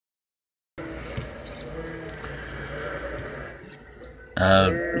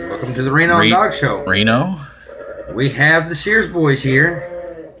Welcome to the Reno and Dog Show. Reno? We have the Sears boys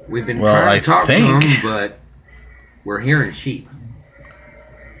here. We've been trying to talk to them, but we're hearing sheep.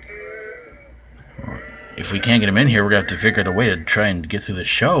 If we can't get them in here, we're going to have to figure out a way to try and get through the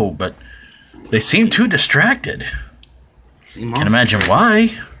show, but they seem too distracted. Can't imagine why.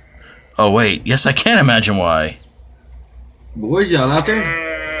 Oh, wait. Yes, I can imagine why. Boys, y'all out there?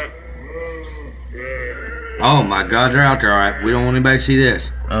 Oh, my God, they're out there, all right. We don't want anybody to see this.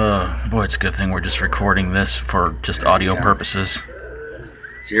 Boy, it's a good thing we're just recording this for just audio purposes.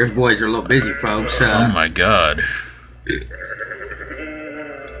 Sears boys are a little busy, folks. Oh, my God.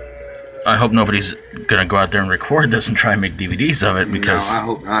 I hope nobody's going to go out there and record this and try and make DVDs of it, because... No, I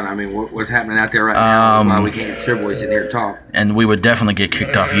hope not. I mean, what's happening out there right now is why we can't get Sears boys in here to talk. And we would definitely get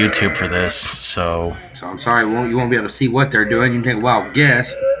kicked off YouTube for this, so... So I'm sorry, you won't be able to see what they're doing. You can take a wild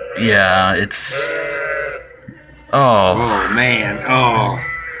guess. Yeah, it's... Oh, man. Oh,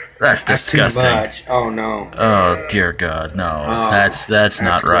 that's disgusting. Too much. Oh no. Oh dear God, no. That's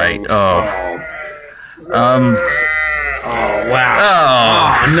not gross. right. Oh,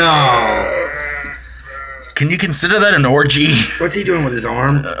 wow. Oh no. Can you consider that an orgy? What's he doing with his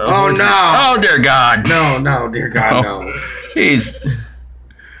arm? Oh no. Oh dear God. No, dear God, no. He's...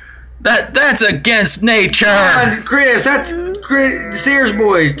 That's against nature. Chris, that's Chris, Sears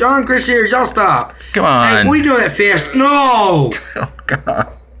boys. John, Chris Sears, y'all stop. Come on. Hey, what are you doing that fast? No. Oh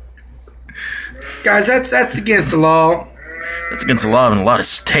God. Guys, that's against the law. That's against the law in a lot of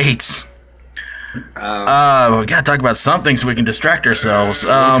states. We gotta talk about something so we can distract ourselves.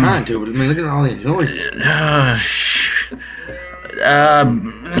 We're trying to, but I mean, look at all these noises.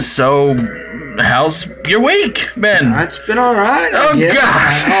 So, how's your week been? It's been all right. Oh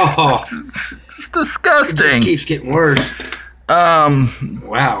gosh. Oh, it's disgusting. It just keeps getting worse.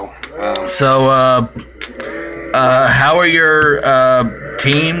 Wow. So, how are your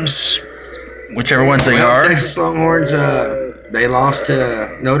teams? Whichever ones they are. Texas Longhorns. They lost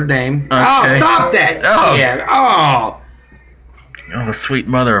to Notre Dame. Okay. Oh, stop that! Oh. Yeah. Oh, the sweet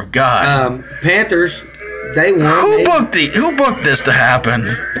mother of God. Panthers. They won. Who booked this to happen?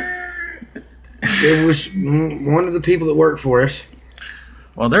 It was one of the people that worked for us.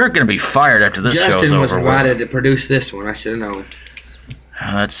 Well, they're going to be fired after this show's over. Justin was invited to produce this one. I should have known.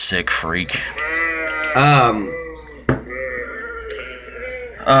 Oh, that sick freak.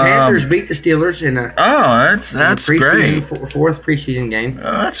 Panthers beat the Steelers in a that's great. Fourth preseason game.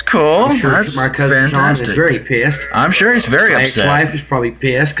 Oh, that's cool. I'm sure That's my cousin fantastic. Sean is very pissed. I'm sure he's very My upset. ex-wife is probably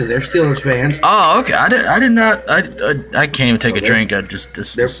pissed because they're Steelers fans. Oh, okay. I did not. I can't even take a drink. I just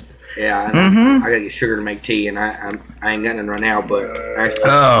yeah. I gotta get sugar to make tea, and I ain't got none right now. But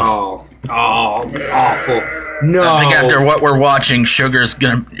awful. No. I think after what we're watching, sugar is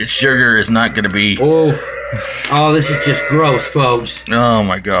not gonna be. Oh, this is just gross, folks. Oh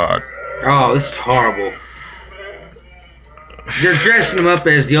my God. Oh, this is horrible. They're dressing them up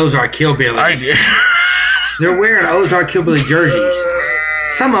as the Ozark Hillbillies. They're wearing Ozark Hillbilly jerseys.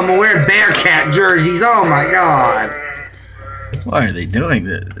 Some of them are wearing Bearcat jerseys. Oh my God. Why are they doing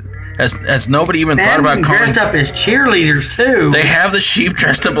that? Has nobody even thought about dressed up as cheerleaders too? They have the sheep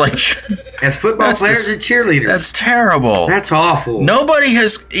dressed up like as football players and cheerleaders. That's terrible. That's awful. Nobody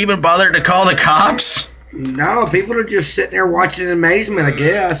has even bothered to call the cops. No, people are just sitting there watching in amazement, I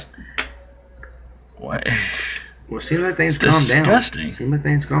guess. What? Well, it seems like things calm down. Disgusting. Seems like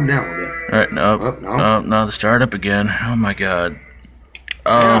things calm down a little bit. All right, no. Oh, no, the start up again. Oh my God.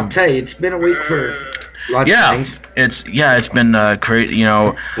 I'll tell you, it's been a week for lots of things. It's been crazy. You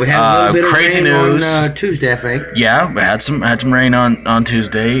know, we had a little bit crazy of rain news on Tuesday, I think. Yeah, we had some rain on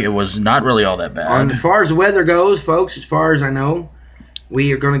Tuesday. It was not really all that bad. As far as the weather goes, folks, as far as I know,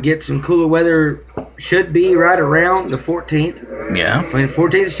 we are going to get some cooler weather. Should be right around the 14th. Yeah. Between the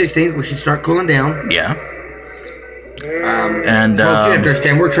 14th and 16th, we should start cooling down. Yeah. And you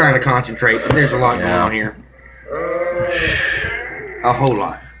understand, we're trying to concentrate, but there's a lot going on here. A whole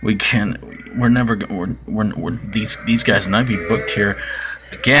lot. We can. We're never. We're these guys and I be booked here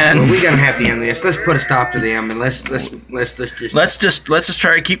again. Well, we're gonna have to end this. Let's put a stop to them and let's just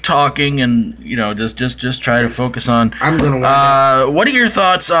try to keep talking and just try to focus on. I'm gonna. What are your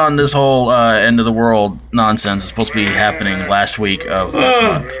thoughts on this whole end of the world nonsense? It's supposed to be happening last week of this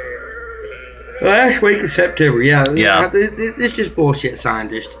month. Last week of September, yeah. It's just bullshit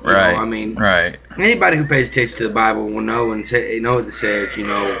scientists. Right. I mean, right. Anybody who pays attention to the Bible will know and know what it says.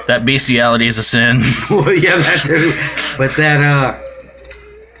 That bestiality is a sin. Well, yeah, that too. But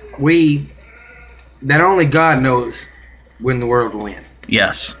that only God knows when the world will end.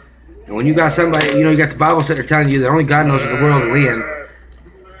 Yes. And when you got somebody, you got the Bible sitting there telling you that only God knows when the world will end.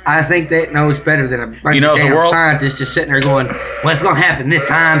 I think that knows better than a bunch of damn scientists just sitting there going, well, it's going to happen this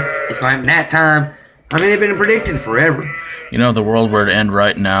time, it's going to happen that time. I mean, they've been predicting forever. You know, the world were to end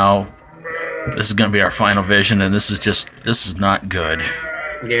right now. This is going to be our final vision, and this is not good.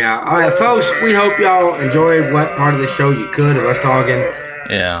 Yeah. All right, folks, we hope y'all enjoyed what part of the show you could of us talking.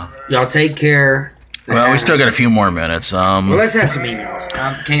 Yeah. Y'all take care. Well, we still got a few more minutes. Well, let's have some emails.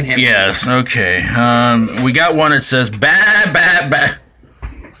 Can't have Yes, emails. Okay. We got one that says, bah.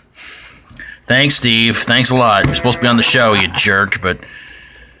 Thanks, Steve. Thanks a lot. You're supposed to be on the show, you jerk, but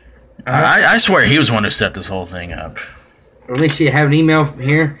I swear he was the one who set this whole thing up. Let me see. I have an email from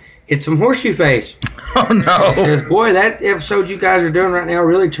here. It's from Horseshoe Face. Oh, no. It says, boy, that episode you guys are doing right now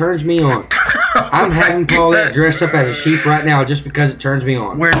really turns me on. I'm having Paulette dress up as a sheep right now just because it turns me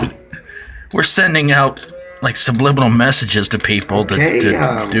on. We're sending out, like, subliminal messages to people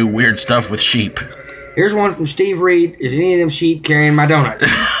to do weird stuff with sheep. Here's one from Steve Reed. Is any of them sheep carrying my donuts?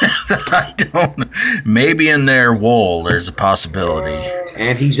 I don't. Maybe in their wool, there's a possibility.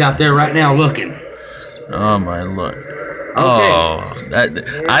 And he's out there right now looking. Oh my Lord. Okay. Oh,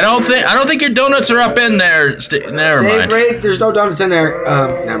 I don't think your donuts are up in there. Never mind. Steve Reed, there's no donuts in there.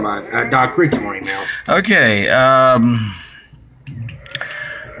 Never mind. Doc, read some more emails. Okay.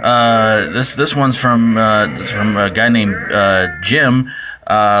 This one's from a guy named Jim.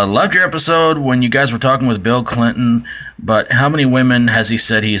 Loved your episode when you guys were talking with Bill Clinton, but how many women has he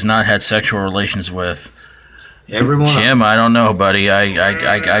said he's not had sexual relations with? Everyone. Jim, I don't know, buddy.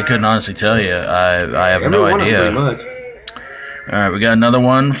 I couldn't honestly tell you. I have no idea. Pretty much. All right, we got another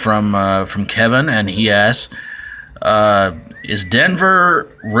one from Kevin, and he asks, "Is Denver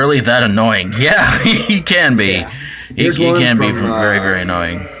really that annoying?" Yeah, he can be. Yeah. He can be very, very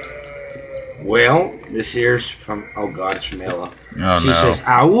annoying. Well, this here's from, oh God, it's from Ella. Oh, she says,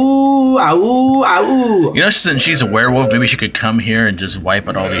 "Ow, ow, ow." You know, since she's a werewolf, maybe she could come here and just wipe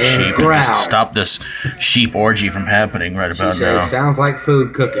out all these sheep and just stop this sheep orgy from happening right about now. Sounds like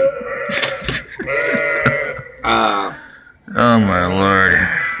food cooking. Oh my Lord.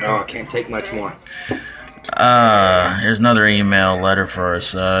 Oh, I can't take much more. Here's another email letter for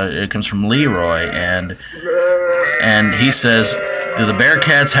us. It comes from Leroy, and he says, "Do the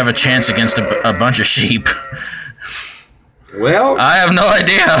Bearcats have a chance against a bunch of sheep?" Well, I have no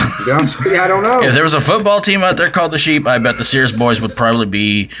idea. I don't know. If there was a football team out there called the Sheep, I bet the Sears boys would probably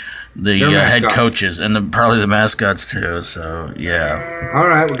be the head coaches and probably the mascots too. So yeah. All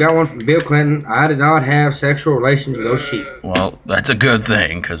right, we got one from Bill Clinton. I did not have sexual relations with those sheep. Well, that's a good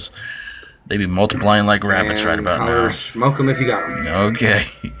thing because they be multiplying like rabbits right about now. Smoke them if you got them. Okay.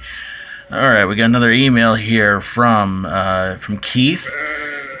 All right, we got another email here from Keith,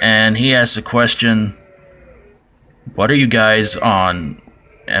 and he asks a question. What are you guys on,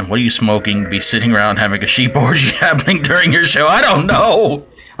 and what are you smoking to be sitting around having a sheep orgy happening during your show? I don't know.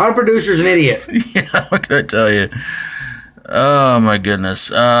 Our producer's an idiot. Yeah, what can I tell you? Oh, my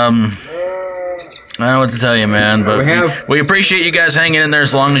goodness. I don't know what to tell you, man, but we appreciate you guys hanging in there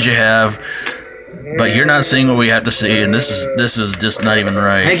as long as you have, but you're not seeing what we have to see, and this is just not even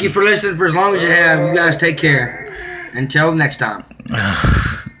right. Thank you for listening for as long as you have. You guys take care. Until next time.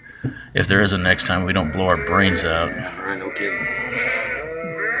 If there is a next time, we don't blow our brains out. Yeah, right, no kidding.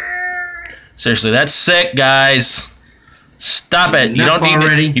 Seriously, that's sick, guys. Stop it. You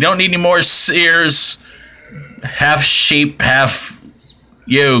don't need any more Sears. Half sheep, half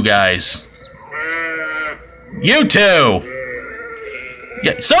you guys. You too.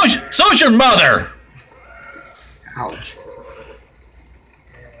 Yeah, so's your mother. Ouch.